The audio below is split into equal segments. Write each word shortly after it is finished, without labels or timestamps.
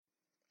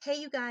Hey,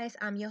 you guys,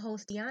 I'm your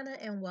host, Deanna,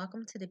 and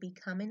welcome to the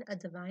Becoming a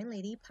Divine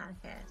Lady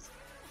podcast.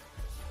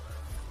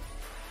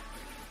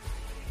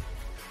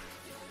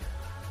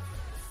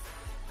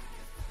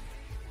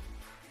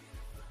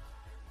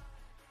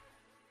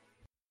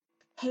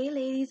 Hey,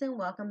 ladies, and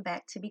welcome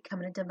back to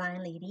Becoming a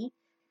Divine Lady.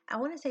 I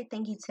want to say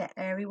thank you to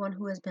everyone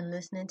who has been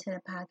listening to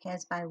the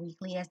podcast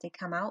bi-weekly as they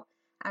come out.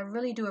 I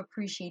really do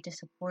appreciate the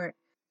support.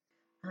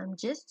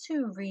 Just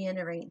to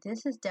reiterate,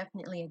 this is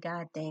definitely a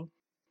God thing.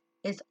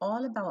 It's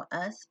all about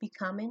us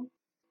becoming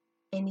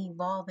and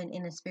evolving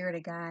in the spirit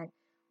of God.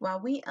 While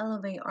we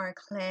elevate our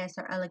class,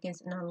 our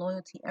elegance, and our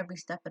loyalty every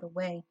step of the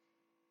way,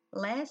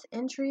 last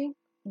entry,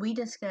 we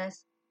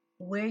discussed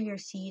where your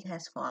seed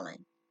has fallen.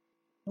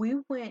 We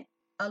went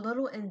a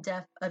little in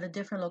depth of the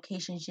different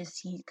locations your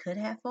seed could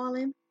have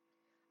fallen,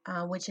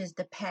 which is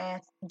the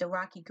path, the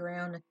rocky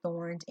ground, the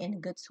thorns, and the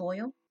good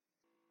soil.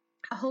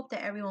 I hope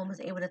that everyone was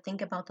able to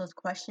think about those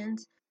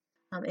questions.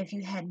 If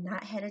you had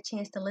not had a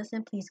chance to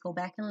listen, please go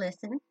back and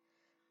listen.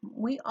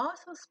 We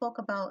also spoke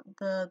about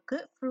the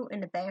good fruit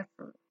and the bad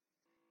fruit.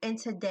 And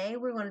today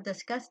we're going to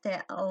discuss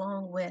that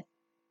along with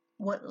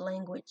what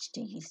language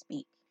do you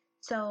speak.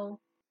 So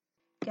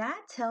God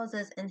tells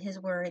us in His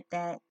Word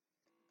that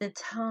the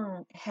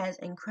tongue has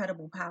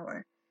incredible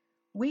power.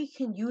 We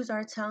can use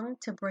our tongue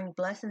to bring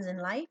blessings in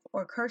life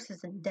or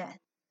curses in death.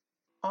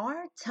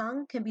 Our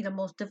tongue can be the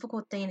most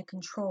difficult thing to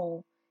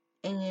control,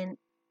 and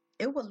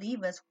it will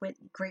leave us with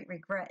great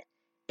regret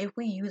if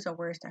we use our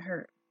words to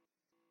hurt.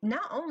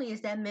 Not only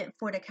is that meant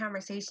for the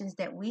conversations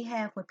that we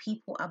have with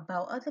people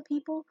about other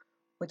people,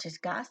 which is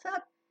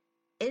gossip,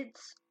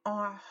 it's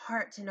our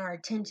hearts and our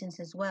intentions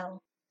as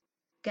well.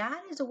 God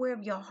is aware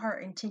of your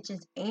heart,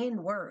 intentions, and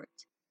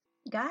words.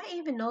 God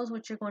even knows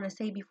what you're going to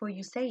say before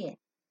you say it.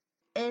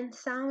 In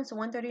Psalms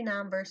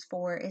 139 verse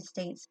 4, it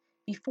states,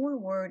 "Before a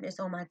word is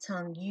on my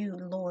tongue, you,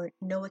 Lord,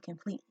 know it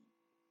completely."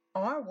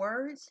 Our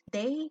words,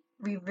 they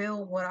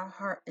reveal what our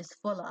heart is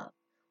full of,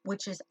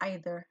 which is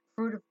either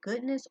fruit of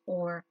goodness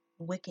or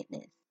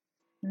wickedness.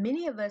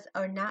 Many of us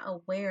are not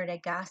aware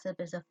that gossip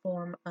is a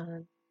form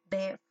of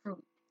bad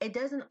fruit. It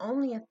doesn't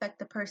only affect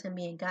the person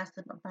being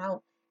gossiped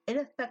about, it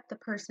affects the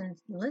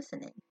person's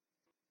listening.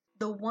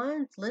 The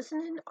ones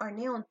listening are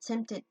now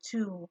tempted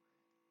to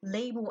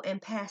label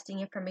and pass the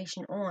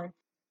information on.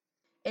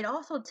 It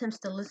also tempts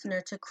the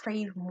listener to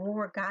crave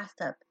more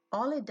gossip.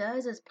 All it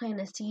does is plant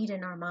a seed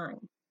in our mind.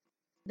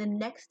 The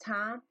next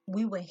time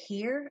we will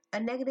hear a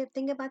negative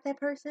thing about that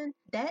person,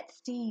 that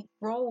seed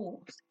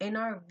grows and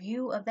our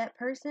view of that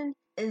person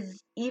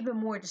is even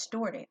more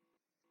distorted.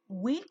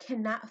 We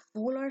cannot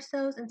fool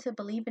ourselves into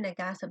believing that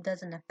gossip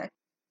doesn't affect.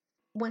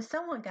 When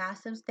someone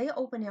gossips, they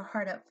open their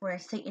heart up for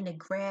Satan to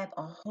grab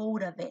a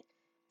hold of it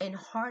and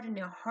harden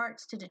their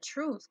hearts to the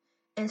truth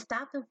and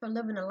stop them from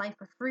living a life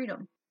of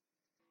freedom.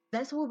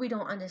 That's what we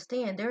don't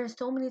understand. There are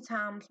so many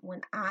times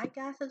when I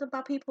gossiped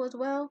about people as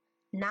well,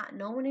 not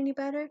knowing any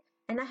better,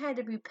 and I had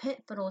to repent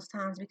for those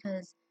times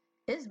because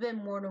it's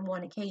been more than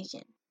one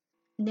occasion.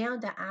 Now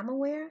that I'm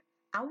aware,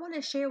 I want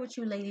to share with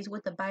you ladies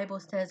what the Bible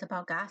says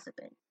about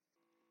gossiping.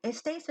 It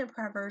states in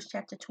Proverbs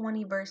chapter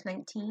 20 verse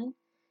 19,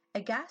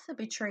 "A gossip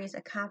betrays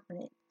a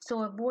confidence,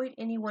 so avoid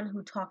anyone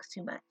who talks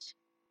too much."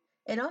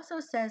 It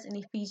also says in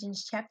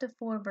Ephesians chapter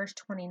 4 verse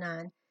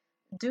 29,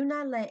 "Do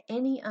not let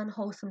any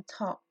unwholesome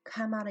talk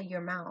come out of your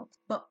mouth,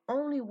 but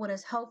only what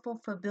is helpful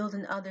for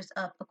building others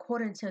up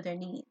according to their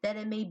need, that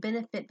it may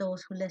benefit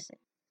those who listen."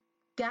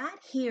 God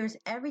hears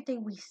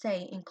everything we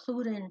say,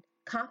 including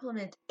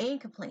compliments and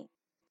complaints.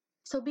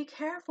 So be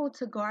careful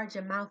to guard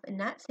your mouth and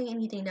not say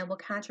anything that will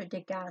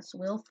contradict God's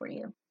will for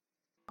you.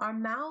 Our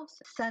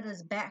mouths set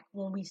us back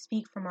when we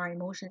speak from our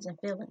emotions and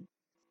feelings.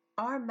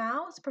 Our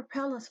mouths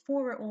propel us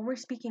forward when we're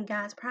speaking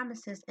God's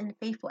promises and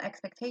faithful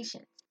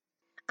expectations.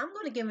 I'm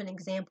going to give an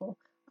example.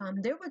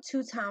 There were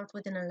 2 times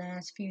within the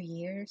last few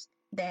years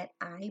that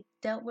I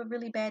dealt with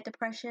really bad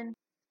depression.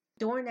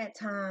 During that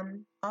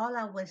time, all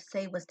I would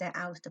say was that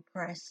I was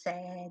depressed,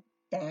 sad,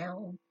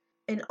 down,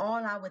 and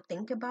all I would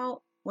think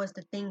about was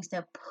the things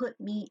that put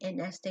me in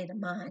that state of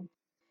mind.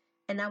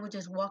 And I would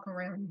just walk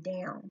around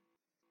down.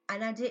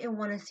 And I didn't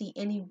want to see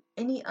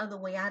any other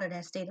way out of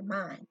that state of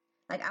mind.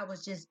 Like I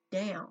was just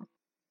down.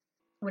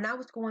 When I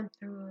was going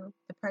through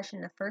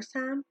depression the first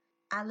time,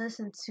 I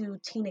listened to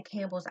Tina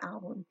Campbell's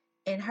album.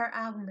 And her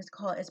album is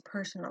called It's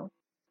Personal.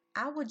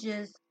 I would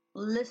just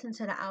listen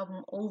to the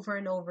album over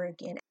and over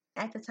again.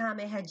 At the time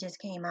it had just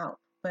came out.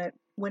 But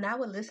when I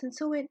would listen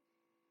to it,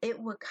 it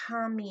would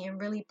calm me and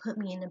really put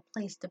me in a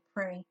place to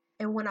pray.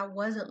 And when I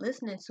wasn't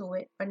listening to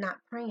it or not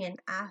praying,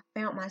 I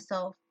found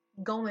myself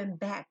going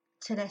back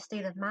to that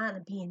state of mind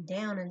of being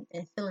down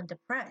and feeling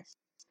depressed.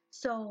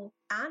 So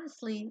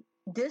honestly,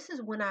 this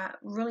is when I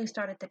really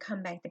started to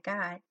come back to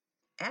God.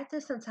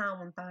 After some time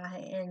went by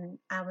and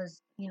I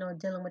was,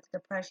 dealing with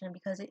depression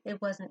because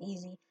it wasn't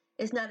easy.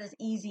 It's not as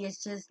easy as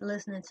just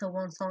listening to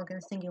one song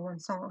and singing one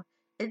song.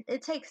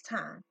 It takes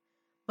time.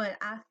 But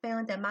I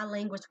found that my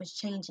language was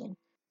changing.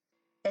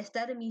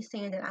 Instead of me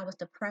saying that I was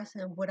depressed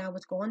and what I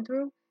was going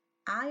through,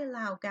 I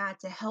allowed God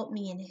to help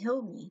me and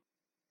heal me.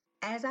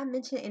 As I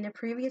mentioned in the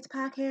previous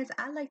podcast,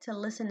 I like to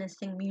listen and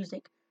sing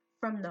music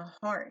from the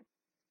heart.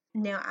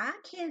 Now, I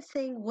can't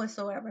sing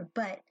whatsoever,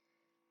 but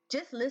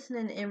just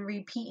listening and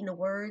repeating the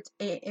words,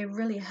 it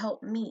really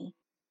helped me.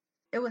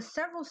 There was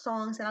several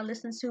songs that I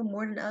listened to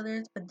more than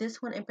others, but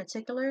this one in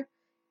particular,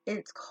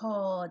 it's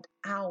called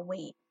I'll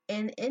Wait.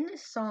 And in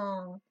this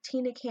song,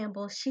 Tina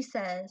Campbell, she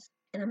says,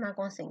 and I'm not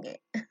going to sing it,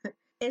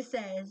 it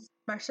says,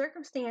 my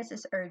circumstance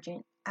is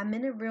urgent. I'm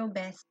in a real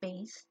bad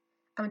space.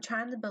 I'm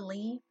trying to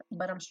believe,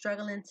 but I'm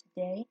struggling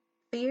today.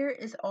 Fear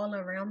is all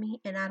around me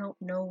and I don't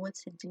know what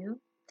to do.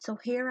 So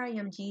here I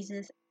am,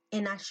 Jesus,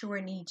 and I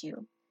sure need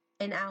you.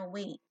 And I'll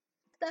wait.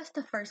 That's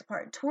the first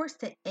part. Towards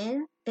the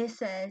end, it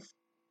says,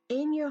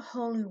 in your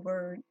holy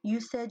word, you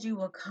said you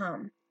will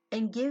come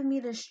and give me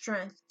the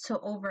strength to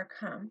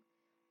overcome.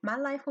 My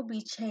life will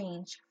be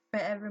changed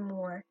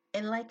forevermore.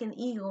 And like an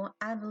eagle,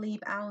 I believe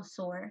I'll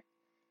soar.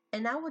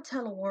 And I will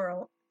tell the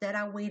world that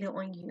I waited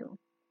on you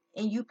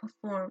and you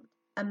performed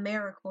a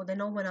miracle that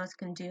no one else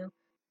can do.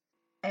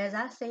 As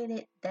I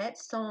stated, that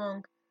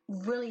song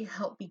really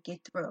helped me get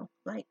through.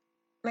 Like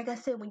I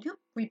said, when you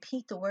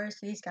repeat the words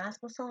to these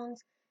gospel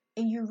songs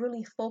and you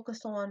really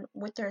focus on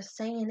what they're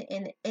saying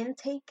and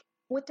intake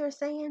what they're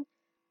saying,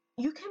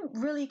 you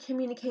can really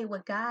communicate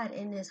with God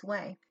in this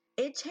way.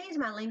 It changed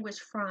my language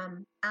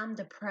from I'm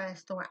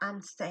depressed or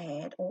I'm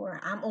sad or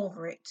I'm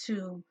over it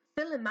to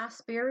filling my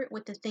spirit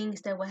with the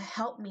things that will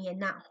help me and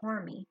not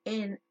harm me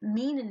and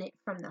meaning it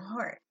from the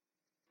heart.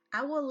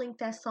 I will link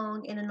that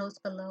song in the notes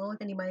below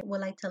if anybody would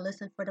like to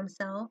listen for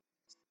themselves.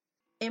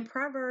 In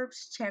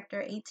Proverbs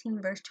chapter 18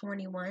 verse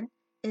 21,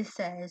 it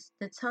says,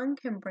 the tongue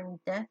can bring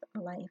death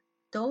or life.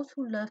 Those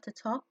who love to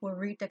talk will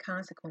reap the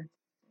consequences.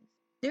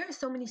 There are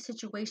so many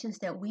situations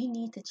that we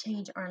need to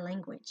change our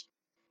language.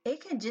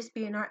 It can just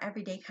be in our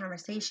everyday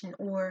conversation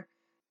or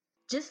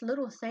just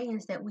little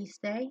sayings that we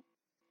say,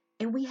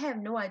 and we have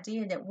no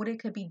idea that what it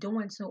could be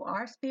doing to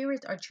our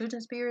spirits, our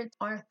children's spirits,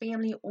 our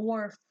family,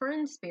 or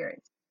friends'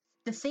 spirits.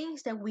 The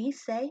things that we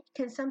say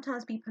can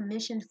sometimes be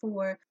permission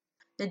for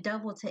the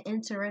devil to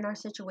enter in our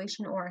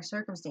situation or our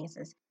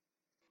circumstances.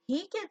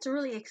 He gets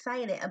really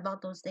excited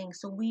about those things,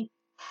 so we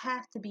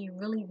have to be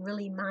really,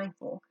 really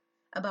mindful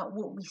about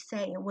what we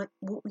say and what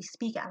we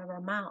speak out of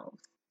our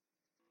mouths.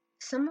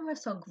 Some of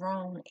us are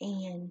grown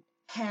and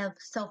have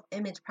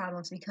self-image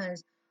problems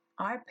because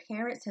our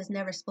parents has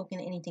never spoken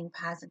anything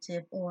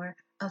positive or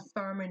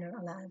affirming in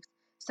our lives.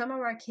 Some of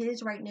our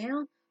kids right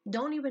now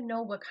don't even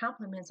know what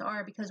compliments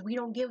are because we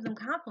don't give them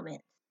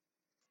compliments.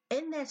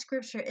 In that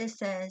scripture, it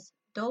says,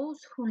 those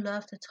who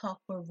love to talk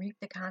will reap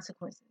the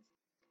consequences.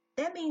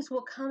 That means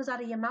what comes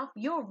out of your mouth,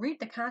 you'll reap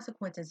the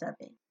consequences of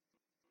it.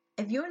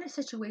 If you're in a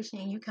situation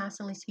and you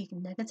constantly speak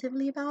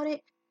negatively about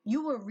it,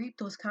 you will reap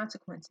those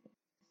consequences.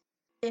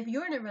 If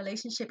you're in a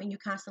relationship and you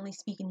constantly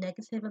speaking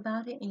negative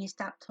about it and you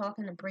stop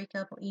talking to break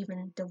up or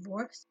even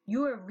divorce,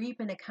 you are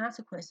reaping the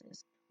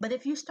consequences. But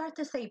if you start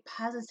to say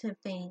positive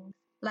things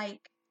like,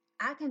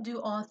 I can do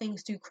all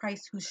things through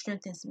Christ who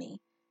strengthens me,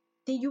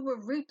 then you will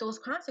reap those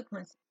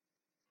consequences.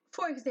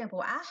 For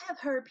example, I have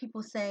heard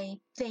people say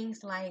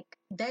things like,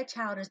 that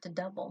child is the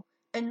devil.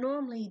 And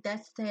normally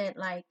that's said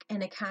like in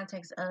the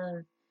context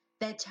of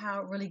that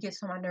child really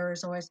gets on my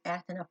nerves or is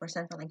acting up or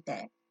something like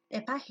that.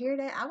 If I hear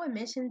that, I would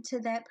mention to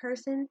that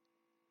person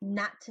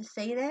not to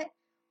say that,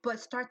 but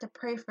start to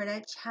pray for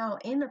that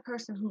child and the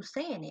person who's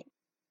saying it.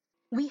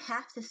 We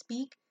have to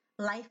speak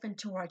life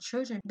into our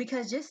children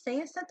because just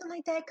saying something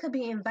like that could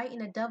be inviting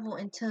the devil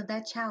into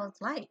that child's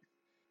life.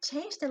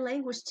 Change the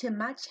language to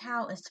my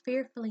child is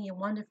fearfully and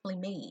wonderfully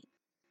made.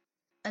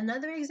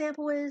 Another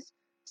example is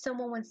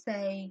someone would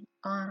say,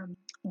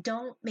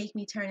 don't make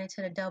me turn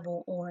into the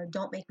devil or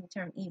don't make me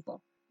turn evil.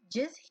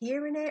 Just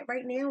hearing that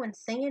right now and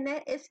saying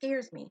that, it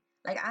scares me.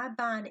 Like I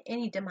bind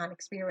any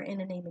demonic spirit in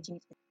the name of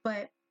Jesus.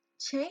 But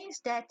change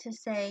that to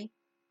say,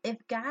 if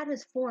God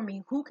is for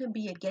me, who can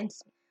be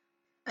against me?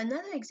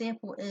 Another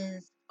example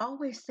is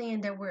always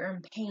saying that we're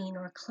in pain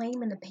or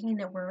claiming the pain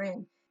that we're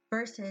in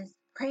versus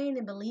praying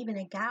and believing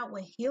that God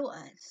will heal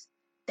us.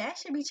 That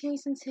should be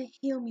changed into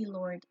heal me,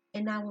 Lord,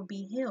 and I will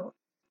be healed.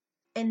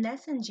 And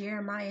that's in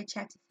Jeremiah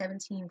chapter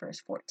 17, verse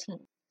 14.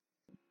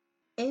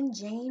 In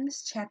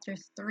James chapter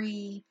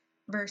 3,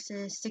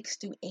 verses 6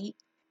 to 8,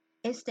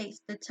 it states,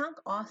 the tongue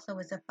also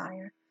is a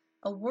fire,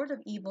 a word of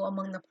evil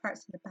among the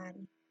parts of the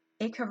body.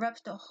 It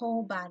corrupts the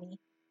whole body,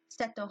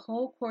 set the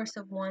whole course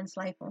of one's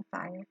life on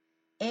fire,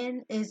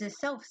 and is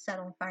itself set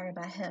on fire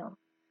by hell.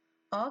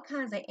 All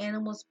kinds of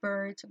animals,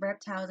 birds,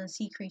 reptiles, and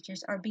sea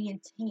creatures are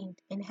being tamed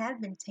and have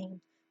been tamed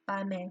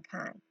by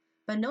mankind,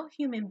 but no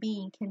human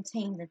being can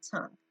tame the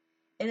tongue.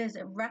 It is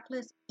a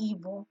reckless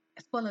evil,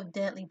 full of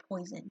deadly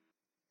poison.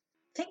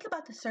 Think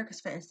about the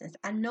circus, for instance.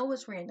 I know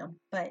it's random,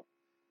 but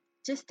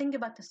just think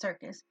about the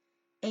circus.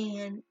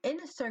 And in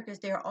the circus,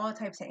 there are all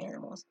types of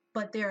animals,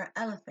 but there are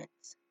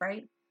elephants,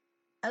 right?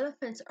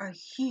 Elephants are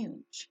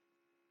huge,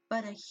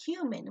 but a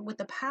human with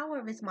the power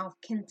of his mouth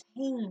can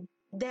tame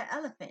that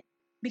elephant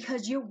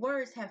because your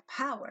words have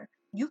power.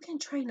 You can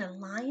train a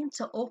lion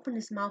to open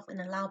his mouth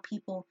and allow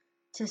people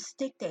to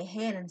stick their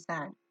head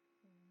inside.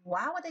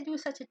 Why would they do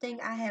such a thing?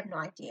 I have no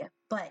idea.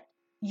 But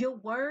your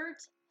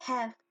words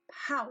have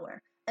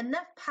power.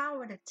 Enough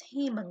power to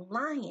tame a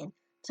lion,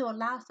 to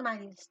allow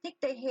somebody to stick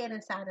their head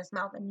inside his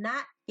mouth and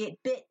not get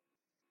bit.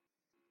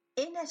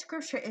 In that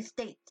scripture it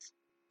states,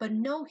 but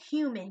no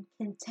human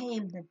can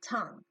tame the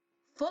tongue,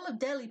 full of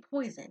deadly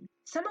poison.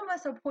 Some of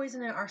us are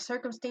poisoning our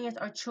circumstance,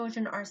 our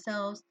children,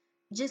 ourselves,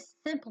 just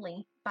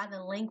simply by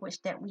the language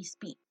that we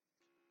speak.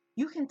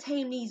 You can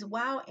tame these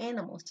wild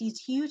animals, these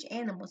huge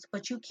animals,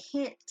 but you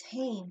can't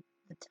tame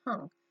the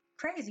tongue.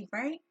 Crazy,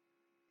 right?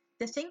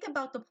 The thing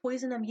about the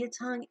poison of your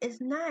tongue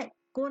is not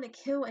going to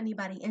kill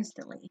anybody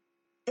instantly.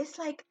 It's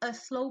like a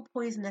slow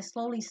poison that's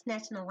slowly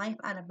snatching the life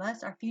out of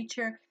us, our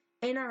future,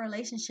 and our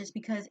relationships,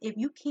 because if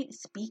you keep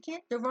speaking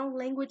the wrong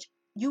language,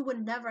 you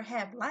would never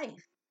have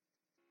life.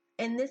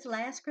 And this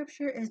last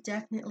scripture is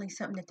definitely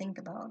something to think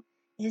about.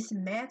 It's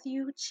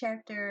Matthew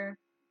chapter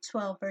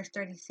 12, verse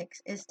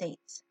 36. It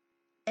states,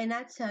 and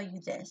I tell you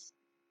this,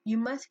 you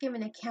must give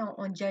an account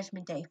on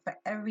Judgment Day for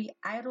every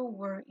idle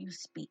word you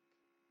speak.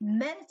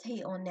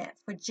 Meditate on that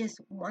for just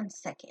 1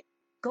 second.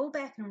 Go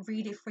back and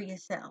read it for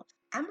yourself.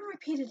 I'm going to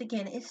repeat it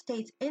again. It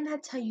states, and I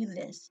tell you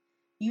this,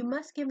 you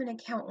must give an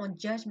account on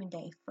Judgment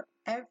Day for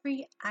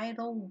every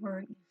idle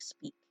word you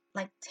speak.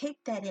 Like, take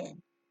that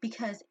in.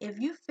 Because if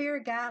you fear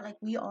God like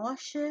we all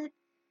should,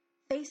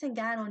 facing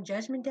God on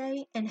Judgment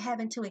Day and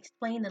having to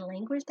explain the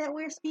language that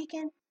we're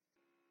speaking,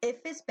 if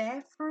it's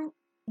bad fruit,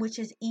 which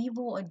is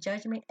evil or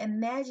judgment,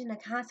 imagine the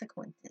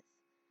consequences.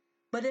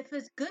 But if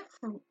it's good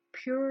fruit,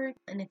 pure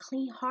and a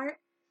clean heart,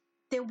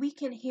 then we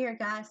can hear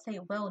God say,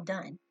 well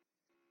done.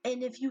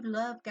 And if you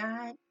love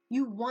God,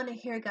 you want to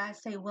hear God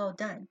say, well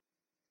done.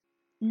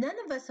 None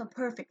of us are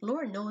perfect,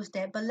 Lord knows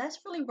that, but let's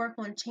really work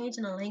on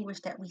changing the language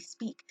that we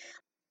speak.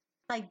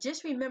 Like,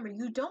 just remember,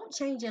 you don't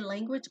change your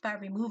language by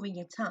removing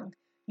your tongue.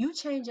 You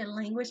change your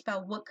language by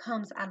what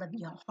comes out of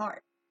your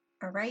heart,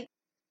 all right?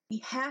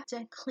 We have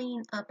to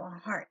clean up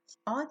our hearts.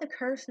 All the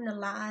curse and the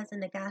lies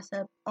and the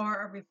gossip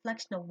are a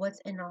reflection of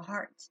what's in our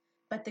hearts.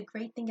 But the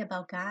great thing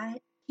about God,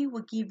 He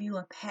will give you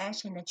a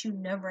passion that you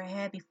never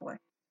had before.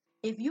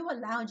 If you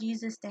allow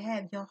Jesus to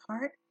have your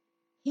heart,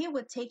 He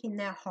would take in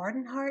that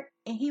hardened heart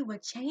and He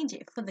would change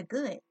it for the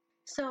good.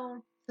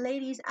 So,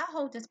 ladies, I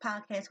hope this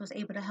podcast was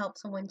able to help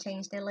someone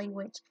change their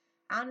language.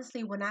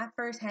 Honestly, when I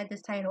first had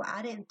this title,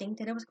 I didn't think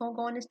that it was going to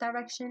go in this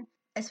direction,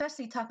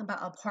 especially talking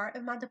about a part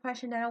of my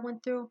depression that I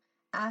went through.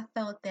 I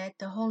felt that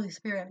the Holy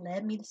Spirit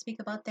led me to speak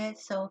about that,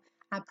 so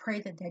I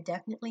pray that that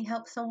definitely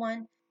helps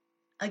someone.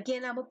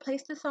 Again, I will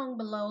place the song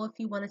below if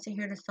you wanted to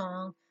hear the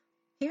song.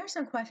 Here are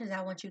some questions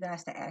I want you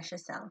guys to ask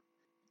yourself.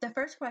 The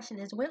first question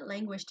is, what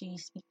language do you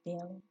speak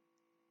daily?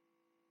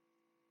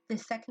 The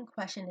second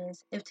question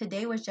is, if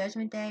today was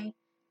Judgment Day,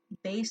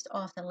 based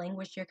off the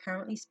language you're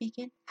currently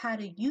speaking, how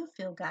do you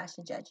feel God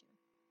should judge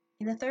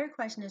you? And the third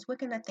question is, what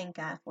can I thank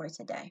God for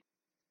today?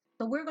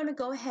 So we're going to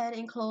go ahead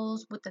and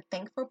close with the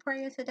thankful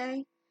prayer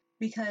today,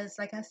 because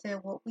like I said,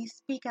 what we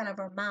speak out of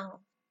our mouth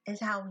is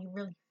how we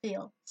really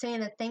feel.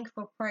 Saying a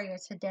thankful prayer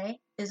today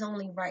is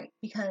only right,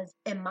 because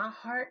in my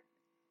heart,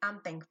 I'm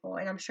thankful,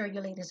 and I'm sure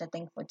you ladies are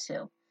thankful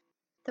too.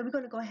 So we're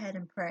going to go ahead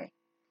and pray.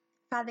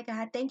 Father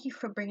God, thank you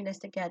for bringing us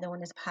together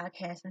on this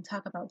podcast and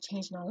talk about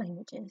changing our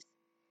languages.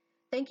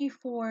 Thank you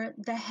for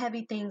the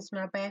heavy things in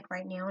our back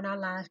right now in our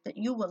lives that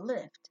you will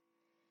lift.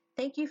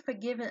 Thank you for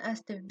giving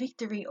us the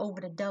victory over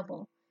the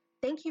devil.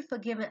 Thank you for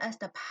giving us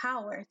the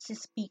power to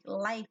speak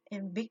life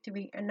and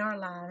victory in our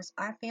lives,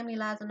 our family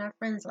lives, and our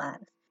friends'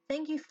 lives.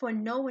 Thank you for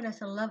knowing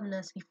us and loving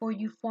us before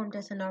you formed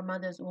us in our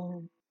mother's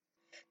womb.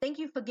 Thank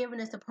you for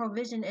giving us the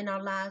provision in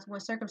our lives when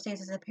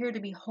circumstances appear to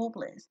be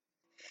hopeless.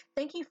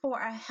 Thank you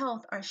for our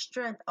health, our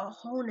strength, our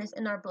wholeness,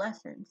 and our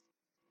blessings.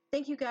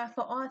 Thank you, God,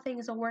 for all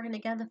things are working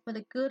together for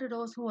the good of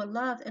those who are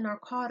loved and are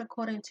called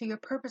according to your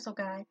purpose, oh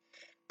God.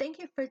 Thank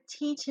you for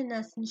teaching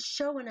us and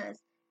showing us,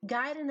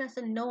 guiding us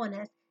and knowing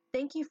us.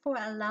 Thank you for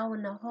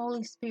allowing the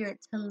Holy Spirit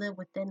to live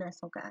within us,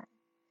 oh God.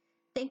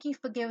 Thank you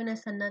for giving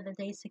us another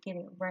day to get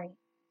it right.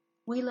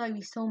 We love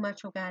you so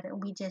much, oh God,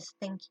 and we just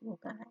thank you, oh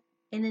God.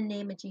 In the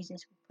name of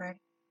Jesus we pray.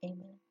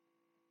 Amen.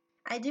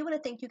 I do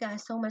want to thank you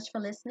guys so much for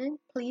listening.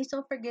 Please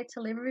don't forget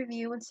to leave a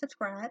review and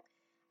subscribe.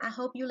 I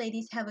hope you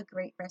ladies have a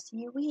great rest of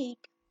your week.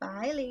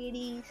 Bye,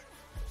 ladies.